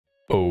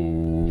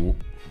Oh.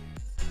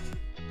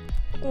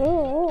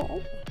 Oh.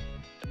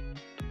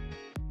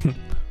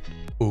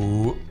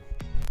 Ooh.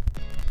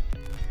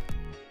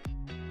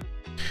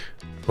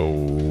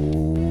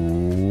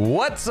 Oh,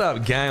 what's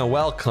up, gang?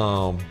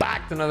 Welcome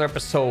back to another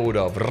episode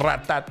of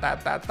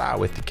Ratatatata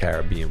with the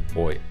Caribbean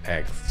boy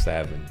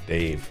X7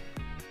 Dave.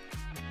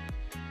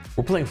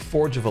 We're playing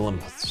Forge of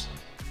Olympus.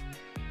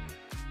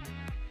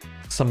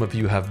 Some of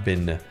you have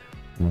been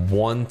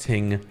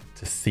wanting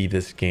to see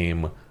this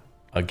game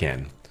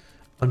again.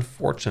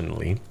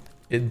 Unfortunately,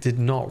 it did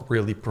not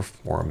really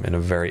perform in a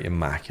very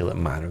immaculate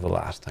manner the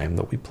last time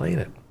that we played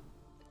it,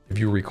 if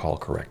you recall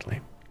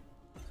correctly.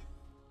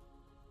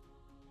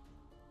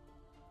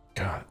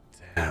 God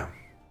damn.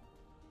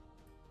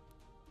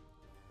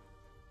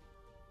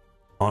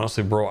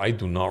 Honestly, bro, I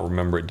do not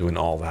remember it doing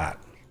all that.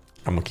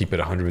 I'm gonna keep it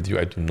 100 with you.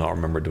 I do not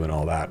remember doing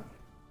all that.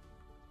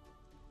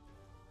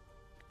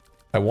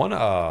 I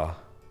wanna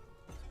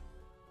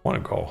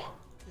go.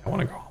 I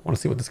wanna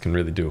see what this can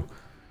really do.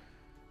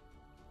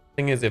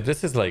 Thing is, if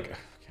this is like, okay,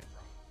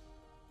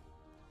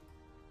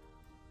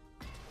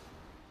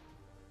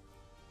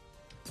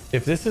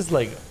 if this is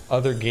like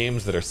other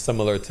games that are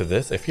similar to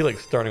this, I feel like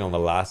starting on the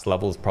last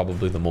level is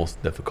probably the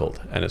most difficult,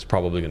 and it's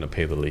probably going to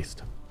pay the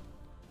least.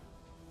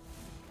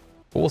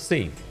 But we'll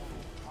see.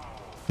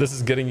 This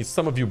is getting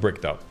some of you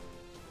bricked up.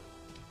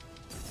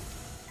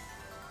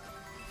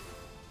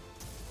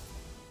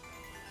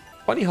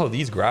 Funny how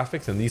these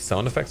graphics and these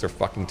sound effects are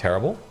fucking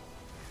terrible,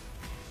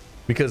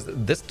 because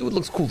this dude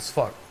looks cool as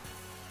fuck.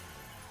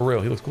 For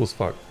real, he looks cool as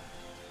fuck.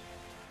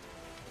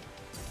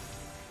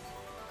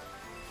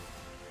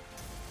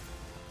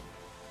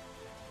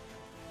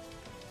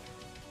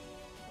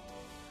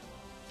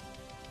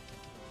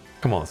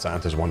 Come on,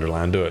 Santa's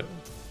Wonderland, do it.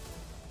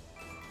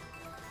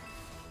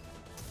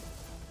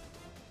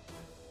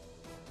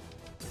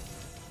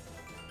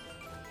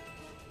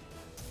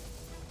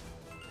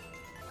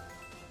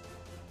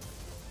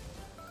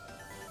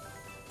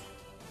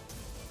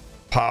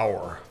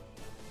 Power.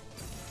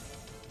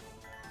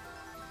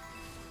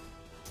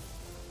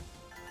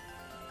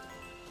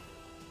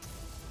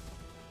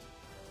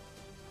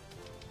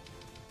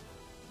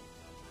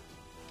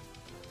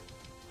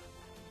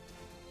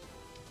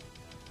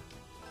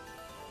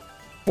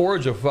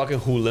 Forge of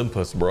fucking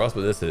Olympus, bro. That's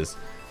what this is.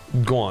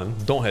 Go on.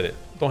 Don't hit it.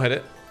 Don't hit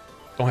it.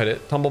 Don't hit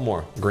it. Tumble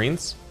more.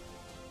 Greens.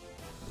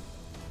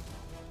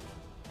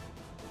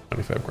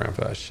 25 grand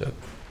for that shit.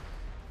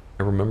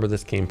 I remember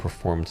this game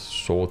performed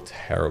so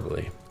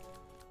terribly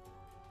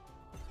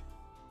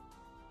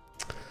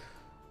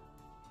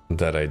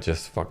that I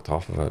just fucked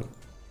off of it.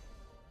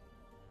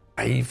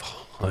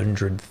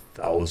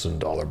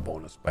 $500,000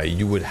 bonus buy.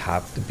 You would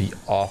have to be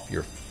off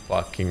your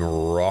fucking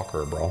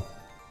rocker, bro.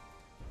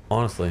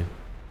 Honestly.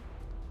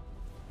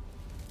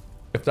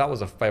 If that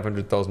was a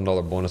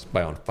 $500,000 bonus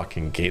buy on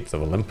fucking Gates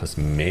of Olympus,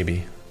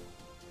 maybe.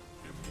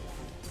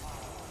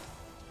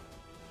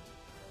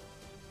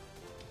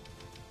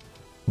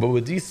 But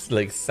with these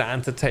like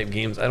Santa type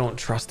games, I don't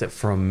trust it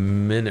for a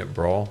minute,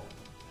 bro.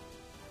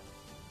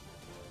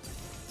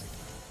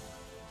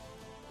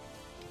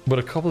 But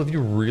a couple of you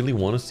really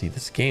want to see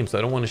this game, so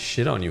I don't want to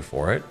shit on you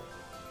for it.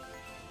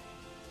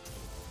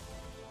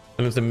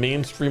 And it's a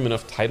mainstream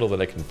enough title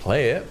that I can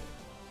play it.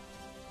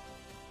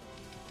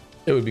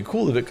 It would be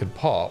cool if it could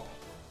pop.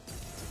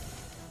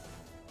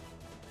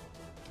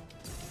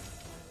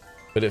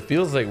 But it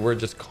feels like we're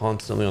just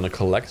constantly on a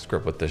collect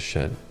script with this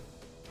shit.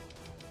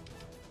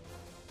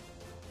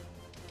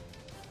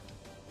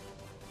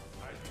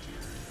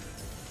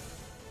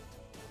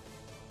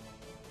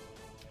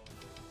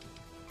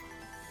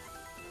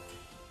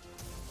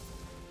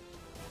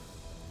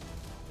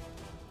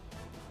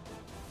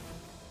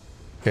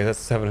 Okay, that's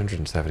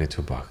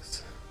 772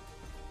 bucks.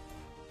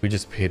 We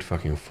just paid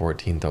fucking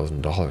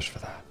 $14,000 for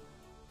that.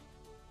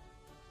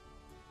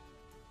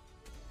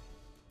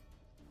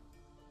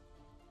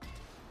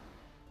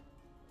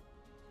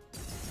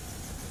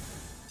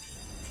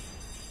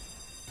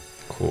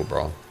 Cool,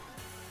 bro.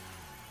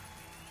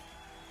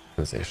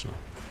 Sensational.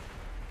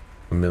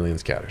 A million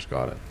scatters,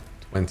 got it.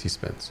 20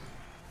 spins.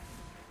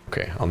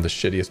 Okay, I'm the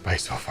shittiest buy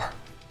so far.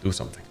 Do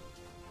something.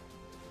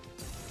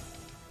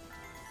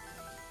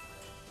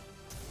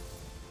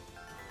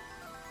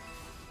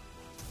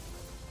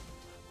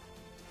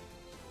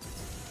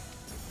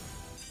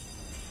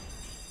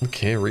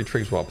 Okay,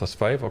 retrigs while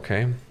 +5,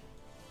 okay.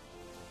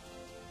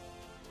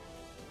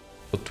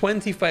 So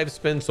 25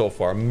 spins so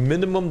far.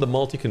 Minimum the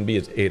multi can be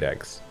is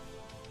 8x.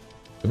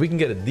 If we can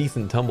get a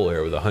decent tumble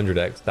here with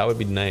 100x, that would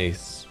be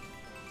nice.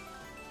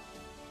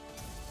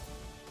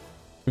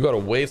 We got a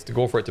ways to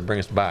go for it to bring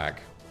us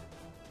back.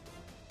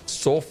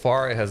 So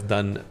far, it has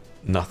done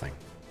nothing.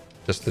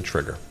 Just the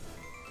trigger.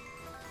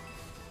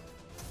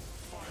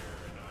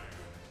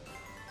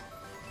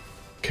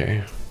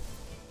 Okay.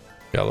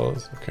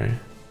 Yellows, okay.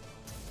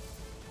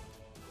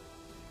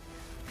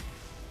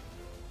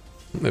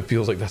 It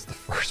feels like that's the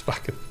first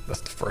bucket.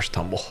 That's the first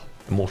tumble,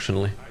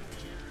 emotionally.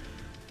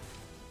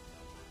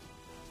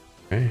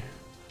 Okay.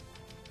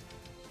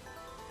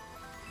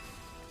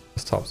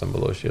 It's tops and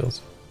below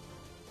shields.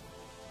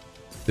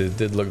 It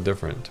did look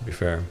different, to be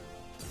fair.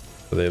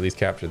 But they at least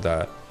captured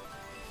that.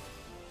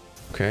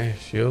 Okay,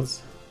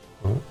 shields.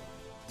 Oh.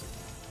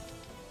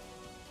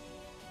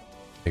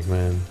 Big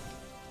man.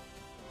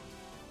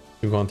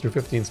 We've gone through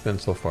 15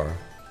 spins so far.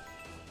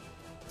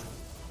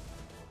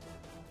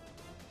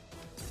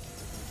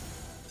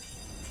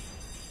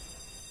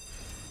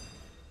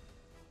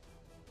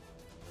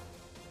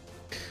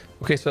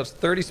 Okay, so that's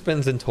 30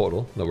 spins in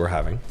total that we're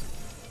having.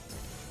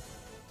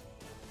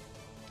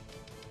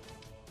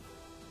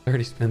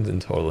 30 spins in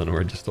total and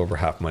we're just over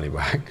half money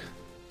back.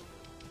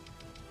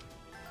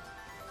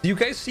 Do you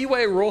guys see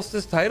why I roast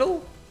this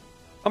title?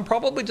 I'm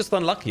probably just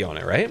unlucky on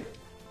it, right?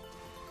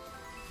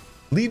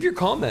 Leave your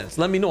comments.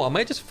 Let me know. Am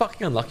I just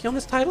fucking unlucky on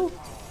this title?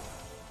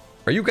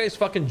 Are you guys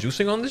fucking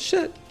juicing on this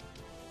shit?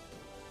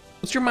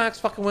 What's your max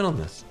fucking win on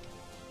this?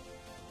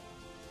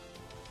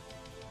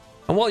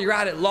 And while you're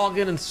at it, log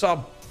in and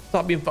sub.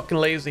 Stop being fucking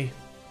lazy.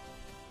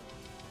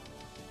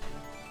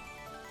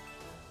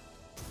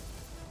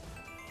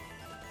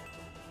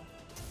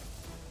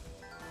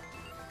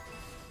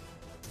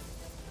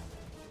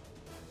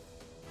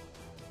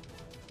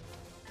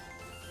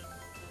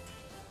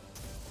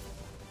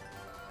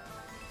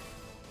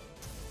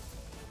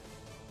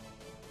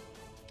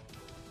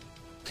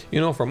 You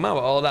know, from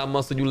all that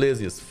muscle, you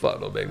lazy as fuck,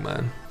 though, big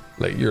man.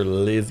 Like, you're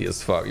lazy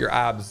as fuck. Your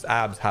abs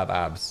have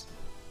abs.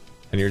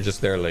 And you're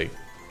just there, like...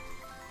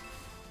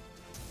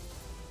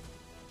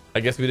 I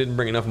guess we didn't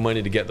bring enough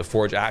money to get the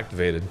Forge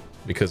activated.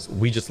 Because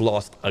we just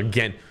lost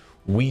again.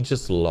 We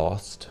just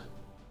lost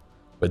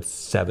with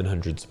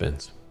 700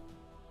 spins.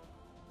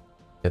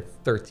 We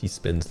had 30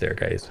 spins there,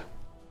 guys.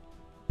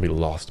 We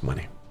lost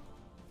money.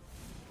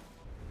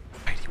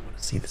 Why do you want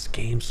to see this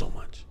game so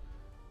much?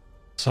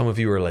 Some of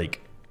you are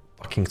like...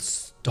 fucking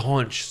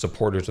staunch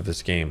supporters of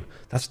this game.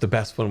 That's the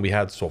best one we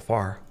had so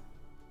far.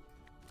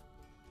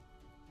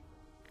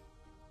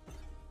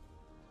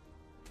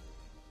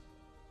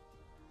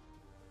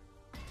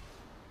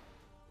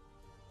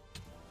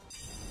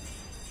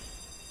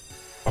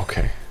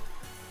 Okay.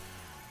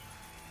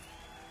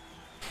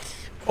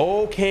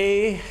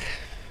 Okay.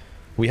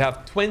 We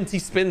have 20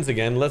 spins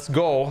again. Let's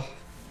go.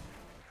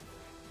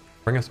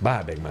 Bring us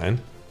back, big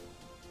man.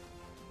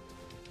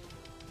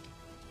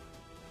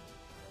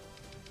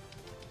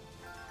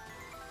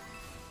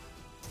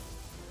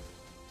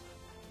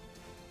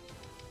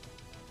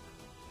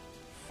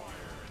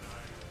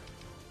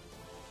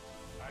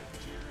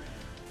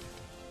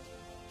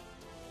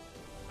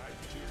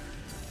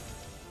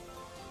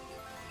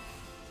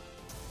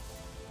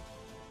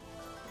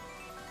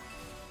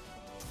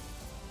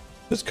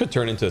 This could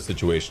turn into a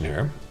situation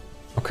here.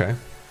 Okay.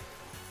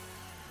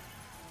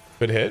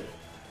 Good hit.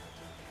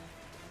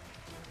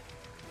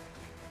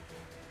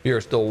 We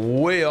are still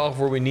way off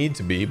where we need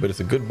to be, but it's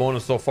a good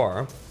bonus so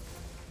far.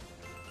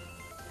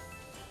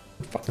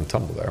 Fucking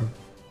tumble there.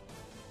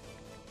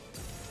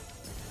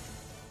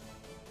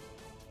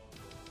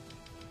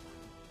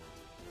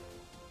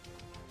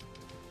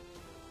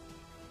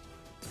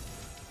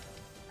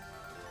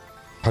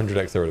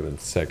 $100x, that would have been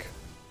sick.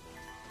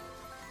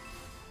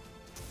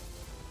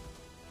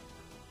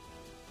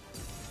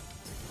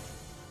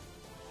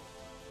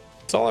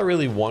 It's all I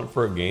really want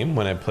for a game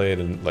when I play it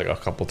in like a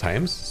couple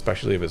times,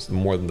 especially if it's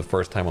more than the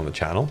first time on the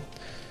channel,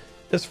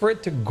 is for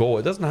it to go.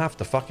 It doesn't have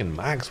to fucking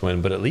max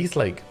win, but at least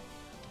like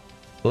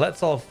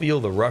let's all feel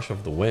the rush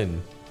of the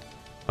win.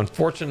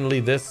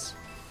 Unfortunately, this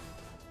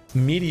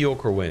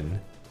mediocre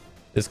win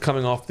is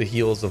coming off the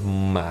heels of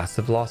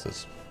massive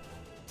losses.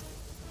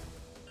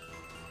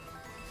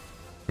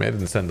 I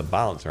didn't send the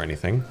balance or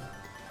anything.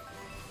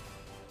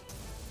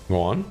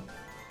 Go on.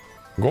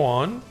 Go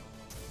on.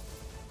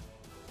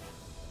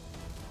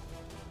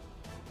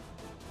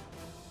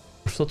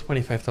 We're still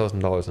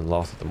 $25,000 in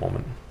loss at the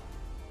moment.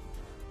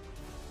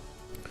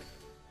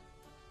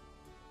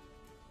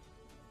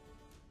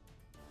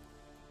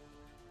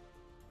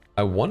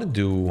 I want to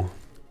do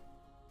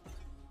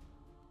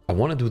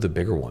the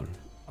bigger one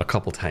a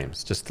couple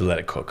times just to let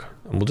it cook.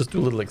 And we'll just do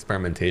a little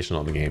experimentation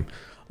on the game.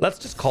 Let's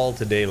just call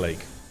today like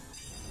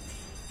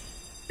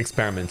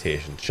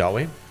experimentation, shall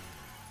we?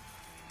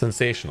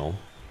 Sensational.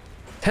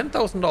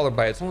 $10,000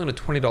 buy. It's only a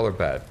 $20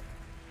 bet.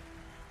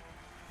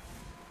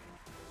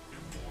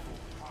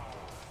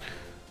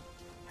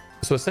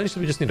 So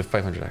essentially we just need a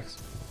 500x.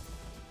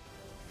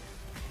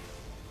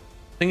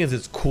 Thing is,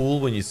 it's cool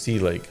when you see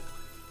like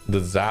the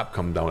zap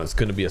come down. It's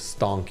going to be a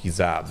stonky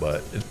zap,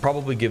 but it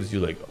probably gives you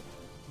like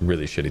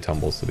really shitty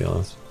tumbles, to be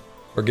honest,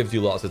 or gives you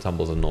lots of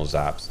tumbles and no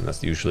zaps, and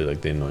that's usually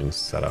like the annoying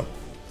setup.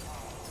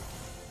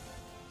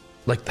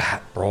 Like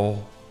that,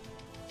 bro.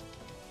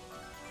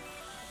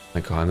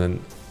 My god.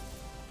 And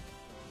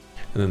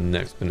then the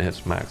next spin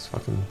hits max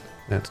fucking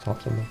that's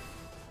top symbol.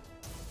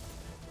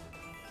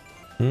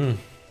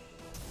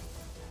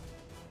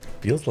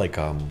 Feels like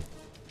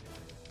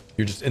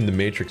you're just in the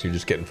Matrix. You're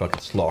just getting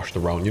fucking sloshed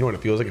around. You know what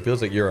it feels like? It feels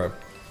like you're at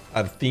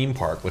a theme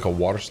park, like a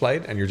water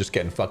slide, and you're just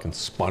getting fucking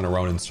spun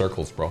around in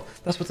circles, bro.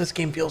 That's what this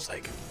game feels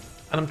like,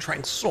 and I'm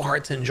trying so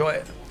hard to enjoy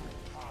it.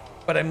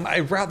 But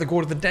I'd rather go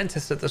to the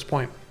dentist at this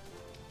point.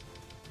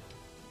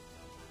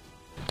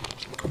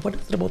 What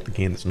is it about the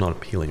game that's not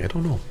appealing? I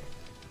don't know.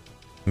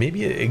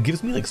 Maybe it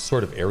gives me like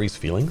sort of Aries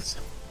feelings.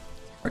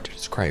 Hard to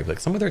describe. Like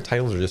some of their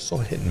titles are just so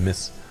hit and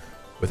miss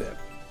with it.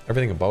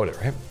 Everything about it,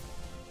 right?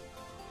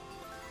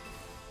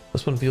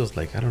 This one feels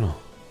like, I don't know.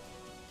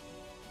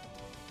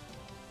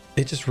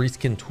 They just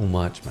reskin too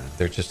much, man.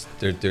 They're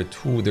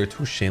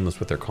too shameless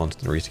with their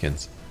constant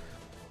reskins.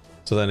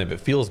 So then if it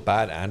feels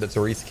bad and it's a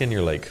reskin,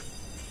 you're like,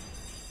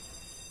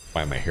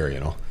 why am I here, you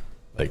know?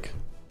 Like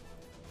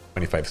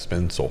 25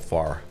 spins so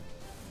far.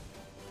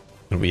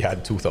 And we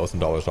had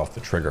 $2,000 off the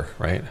trigger,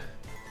 right?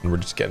 And we're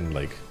just getting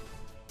like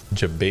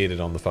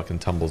jebaited on the fucking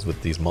tumbles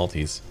with these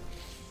multis.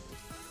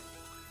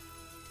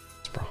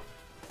 Bro.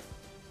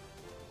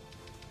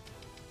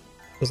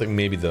 Feels like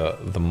maybe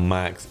the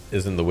max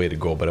isn't the way to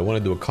go, but I want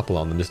to do a couple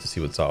on them just to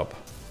see what's up.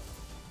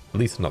 At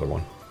least another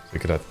one. So we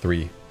could have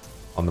 3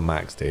 on the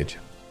max stage.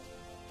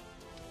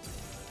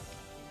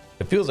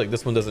 It feels like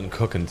this one doesn't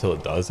cook until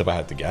it does, if I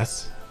had to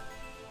guess.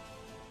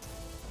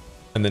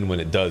 And then when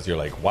it does, you're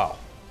like, wow,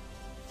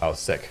 that was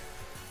sick.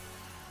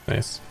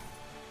 Nice.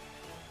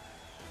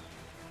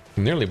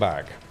 I'm nearly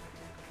back.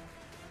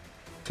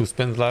 2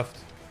 spins left.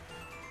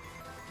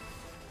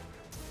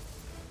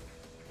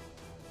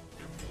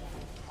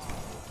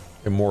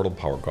 Immortal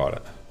power, got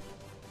it.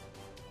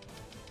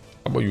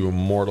 How about you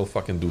immortal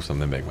fucking do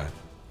something big, man?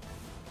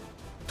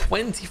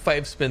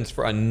 25 spins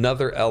for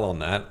another L on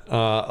that.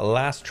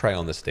 Last try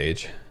on the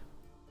stage.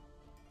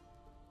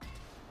 I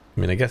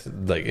mean, I guess,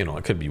 like, you know,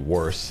 it could be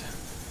worse.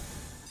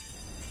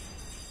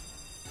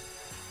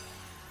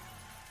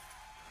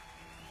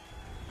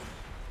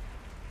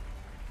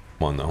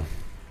 Come on, though.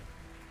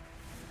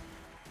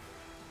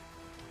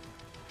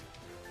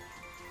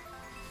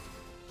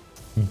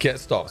 Get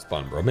stop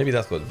spun, bro. Maybe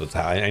that's what's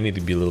happening. I need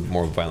to be a little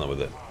more violent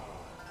with it.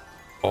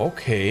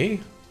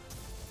 Okay.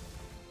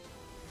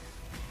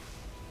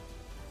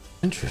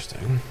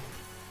 Interesting.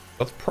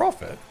 That's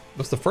profit.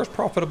 That's the first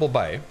profitable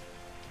buy.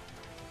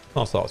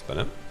 I'll stop spin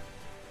it.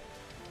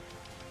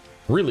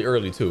 Really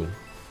early too.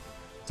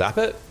 Zap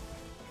it.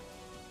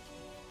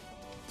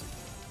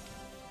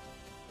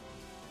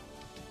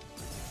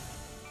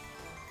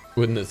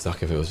 Wouldn't it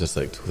suck if it was just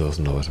like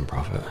 $2,000 in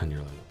profit and you're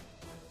like,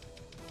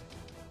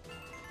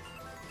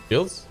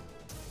 Shields?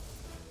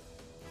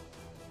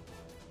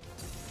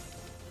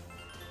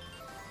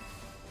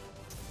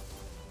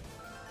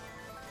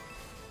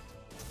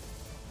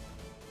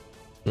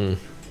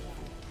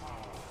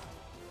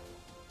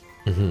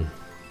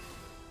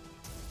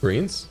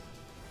 Greens?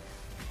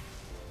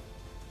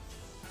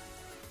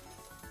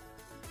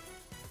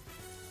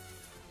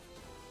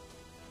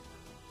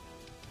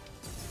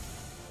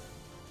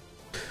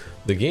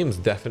 The game's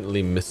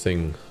definitely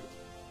missing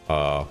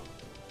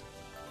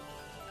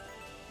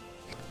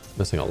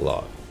missing a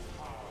lot.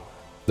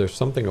 There's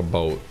something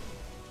about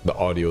the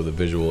audio, the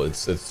visual,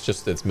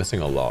 it's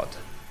missing a lot.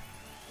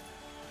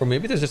 Or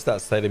maybe there's just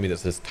that side of me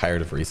that's just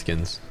tired of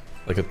reskins,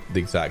 like the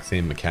exact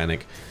same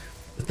mechanic.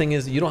 The thing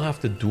is, you don't have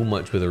to do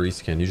much with a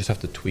reskin, you just have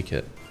to tweak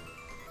it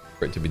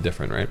for it to be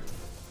different, right?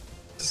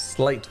 A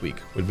slight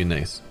tweak would be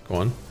nice. Go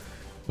on.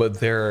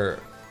 But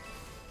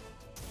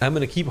I'm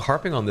gonna keep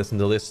harping on this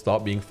until they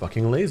stop being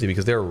fucking lazy,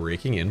 because they're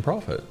raking in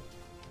profit.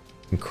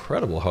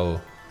 Incredible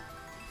how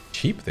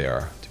cheap they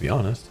are, to be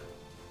honest.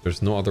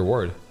 There's no other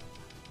word.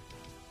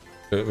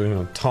 You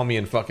know, Tommy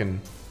in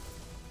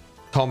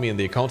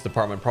the accounts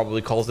department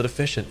probably calls it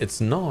efficient.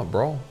 It's not,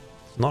 bro.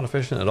 It's not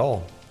efficient at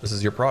all. This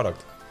is your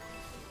product.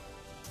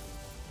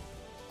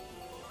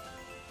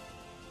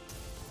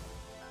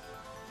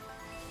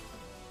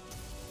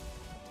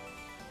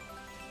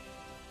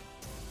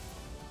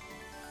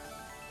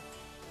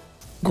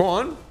 Go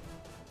on.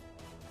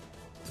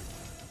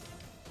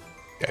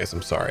 Guys,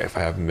 I'm sorry if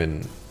I haven't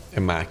been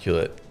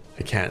immaculate.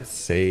 I can't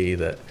say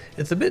that.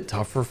 It's a bit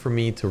tougher for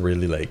me to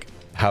really like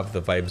have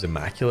the vibes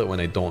immaculate when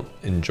I don't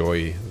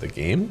enjoy the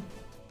game.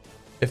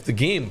 If the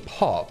game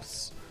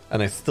pops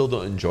and I still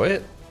don't enjoy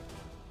it,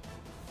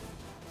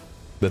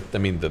 I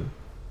mean the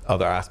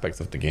other aspects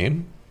of the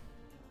game,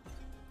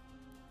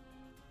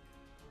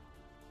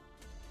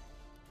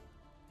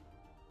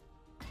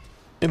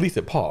 at least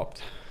it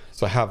popped,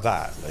 so I have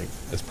that, like,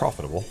 it's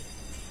profitable.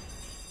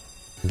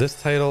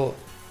 This title,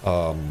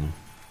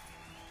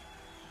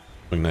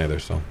 neither,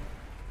 so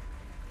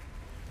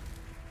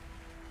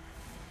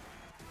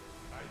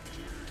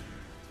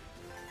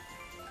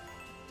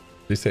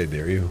you say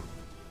dare you?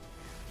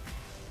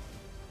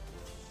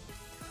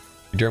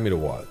 You dare me to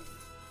what?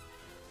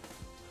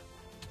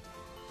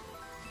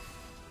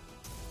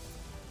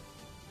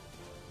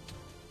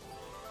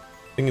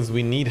 Thing is,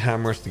 we need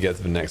hammers to get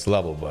to the next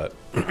level, but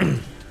I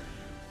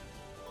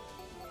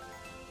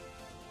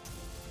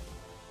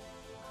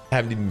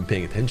haven't even been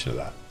paying attention to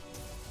that.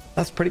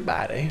 That's pretty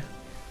bad, eh?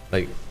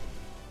 Like,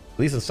 at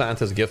least in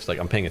Santa's gifts, like,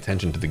 I'm paying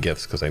attention to the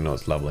gifts because I know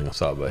it's leveling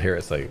us up, but here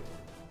it's like,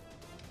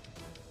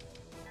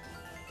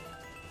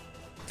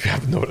 if you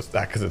haven't noticed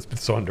that, because it's been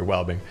so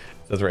underwhelming,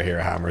 it says right here,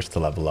 hammers to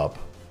level up.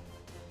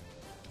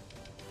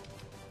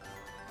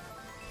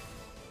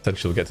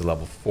 Essentially, we'll get to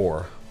level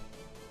 4.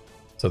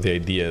 So the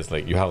idea is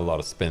like you have a lot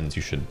of spins.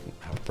 You should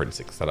have a pretty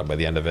sick setup by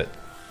the end of it.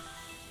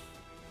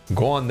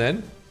 Go on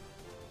then.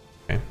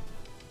 Okay.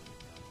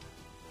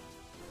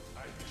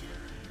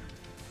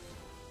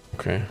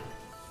 Okay.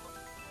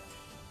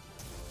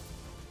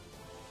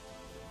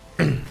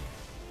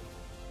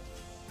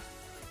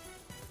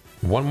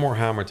 One more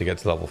hammer to get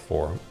to level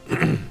 4.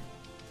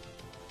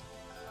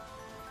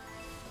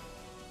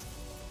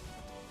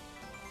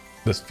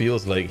 This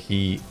feels like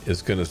he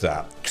is gonna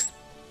zap.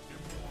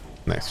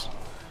 Nice.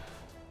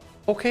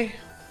 Okay.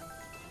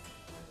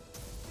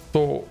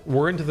 So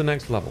we're into the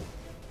next level.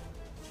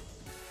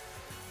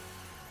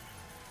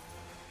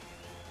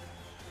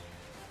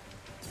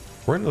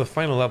 We're into the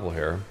final level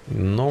here.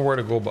 Nowhere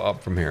to go but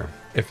up from here.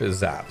 If it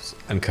zaps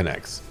and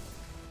connects.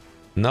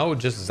 No,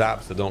 just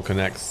zaps that don't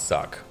connect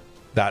suck.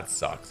 That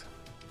sucked.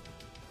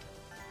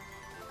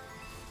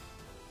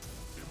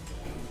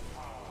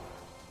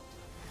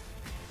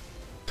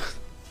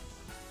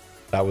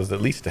 That was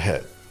at least a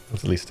hit. That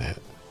was at least a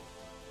hit.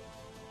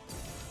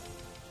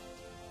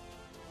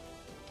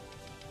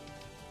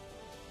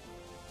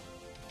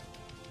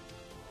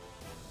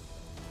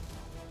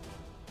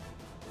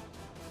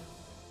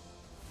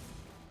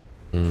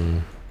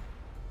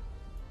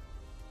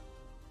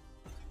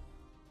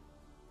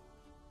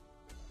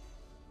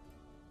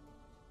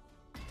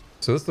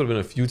 So this would have been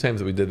a few times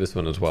that we did this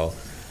one as well.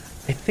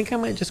 I think I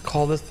might just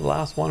call this the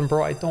last one,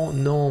 bro. I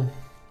don't know.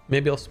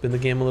 Maybe I'll spin the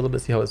game a little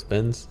bit, see how it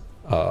spins.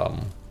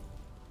 And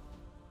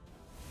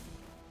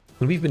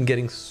we've been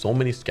getting so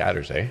many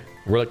scatters, eh?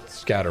 We're like the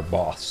scatter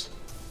boss.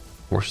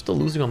 We're still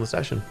losing on the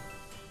session.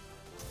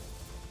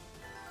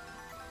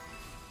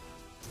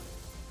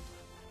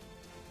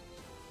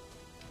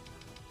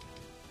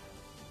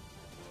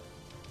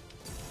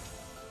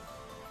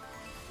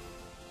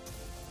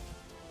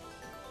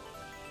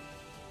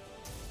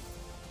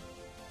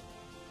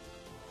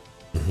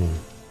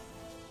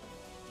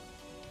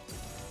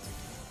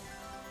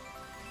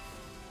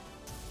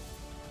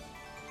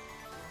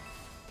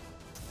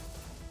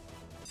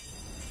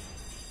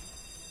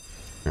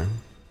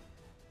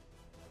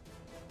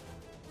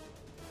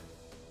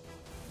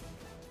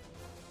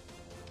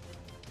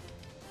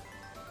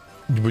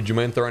 Would you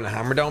mind throwing a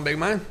hammer down, big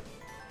man?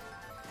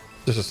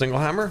 Just a single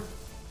hammer?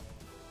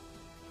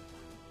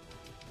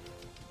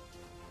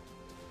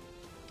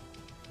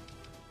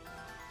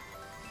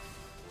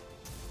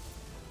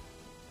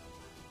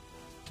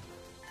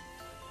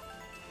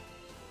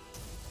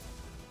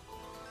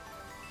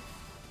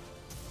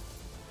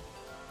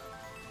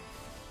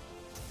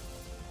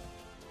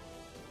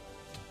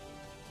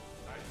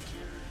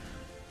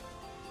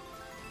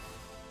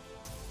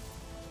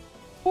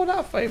 Oh,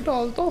 that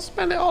 $5. Don't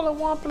spend it all in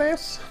one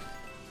place.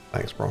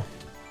 Thanks, bro.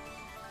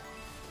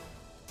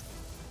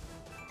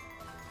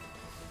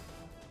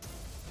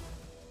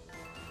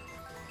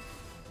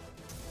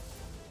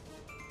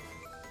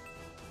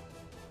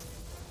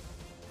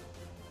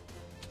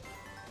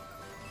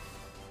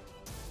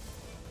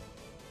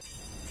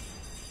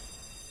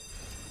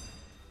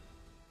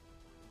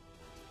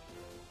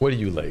 What do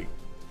you like?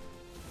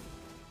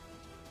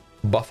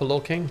 Buffalo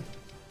King?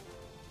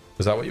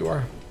 Is that what you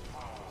are?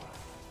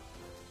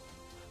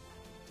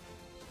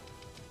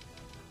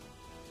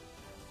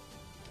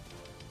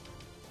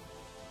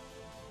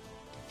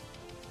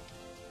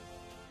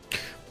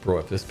 Bro,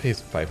 if this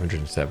pays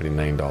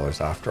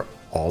 $579 after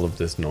all of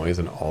this noise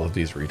and all of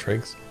these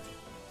retrigs.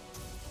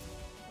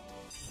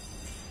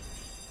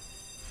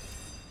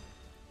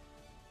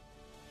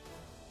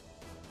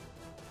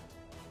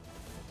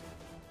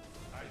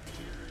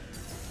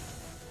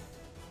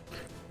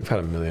 We've had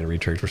a million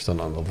retrigs. We're still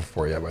not on level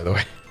 4 yet, by the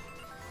way.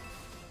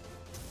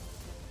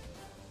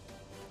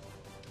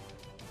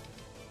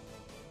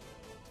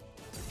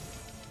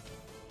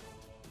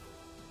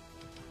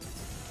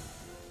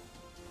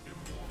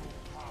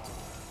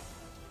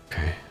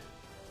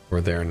 We're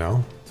there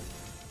now.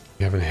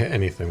 We haven't hit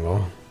anything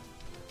though.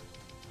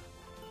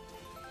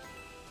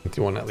 Do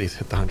you want to at least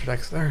hit the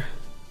 100x there?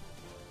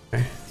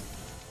 Okay.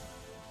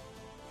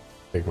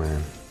 Big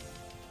man.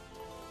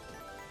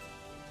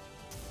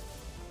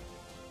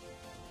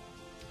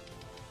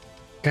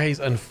 Guys,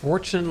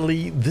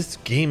 unfortunately, this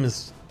game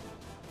is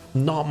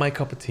not my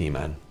cup of tea,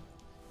 man.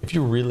 If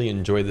you really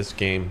enjoy this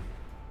game,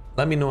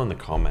 let me know in the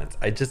comments.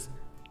 Did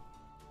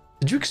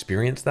you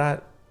experience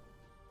that?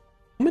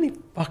 How many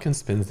fucking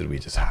spins did we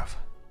just have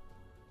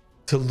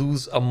to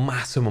lose a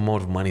massive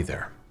amount of money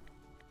there?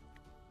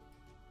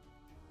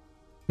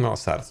 Not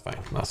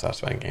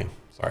satisfying game.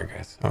 Sorry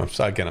guys. I'm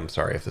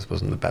sorry if this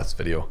wasn't the best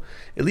video.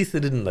 At least I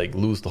didn't like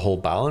lose the whole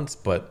balance,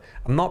 but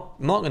I'm not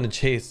going to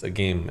chase a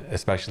game,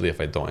 especially if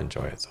I don't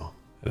enjoy it. So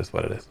it is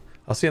what it is.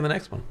 I'll see you in the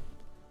next one.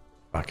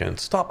 Fucking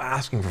stop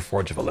asking for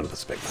Forge of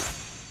Olympus, big man.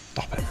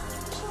 Stop it.